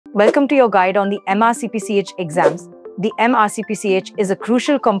Welcome to your guide on the MRCPCH exams. The MRCPCH is a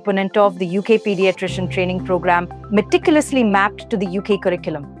crucial component of the UK Pediatrician Training Programme, meticulously mapped to the UK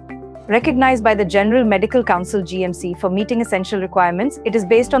curriculum. Recognized by the General Medical Council (GMC) for meeting essential requirements, it is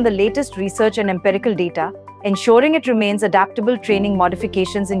based on the latest research and empirical data, ensuring it remains adaptable training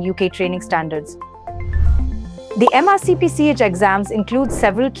modifications in UK training standards. The MRCPCH exams include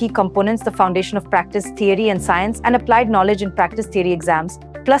several key components: the Foundation of Practice, Theory and Science, and Applied Knowledge in Practice Theory exams,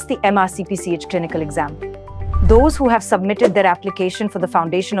 plus the MRCPCH clinical exam. Those who have submitted their application for the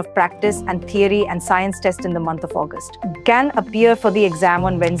Foundation of Practice and Theory and Science test in the month of August can appear for the exam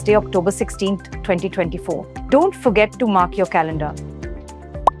on Wednesday, October 16, 2024. Don't forget to mark your calendar.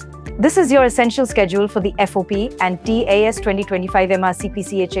 This is your essential schedule for the FOP and TAS 2025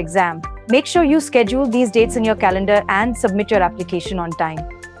 MRCPCH exam. Make sure you schedule these dates in your calendar and submit your application on time.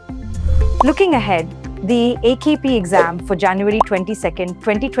 Looking ahead, the AKP exam for January 22,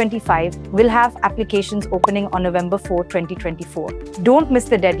 2025 will have applications opening on November 4, 2024. Don't miss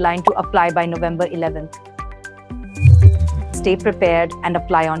the deadline to apply by November 11th. Stay prepared and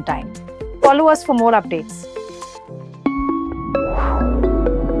apply on time. Follow us for more updates.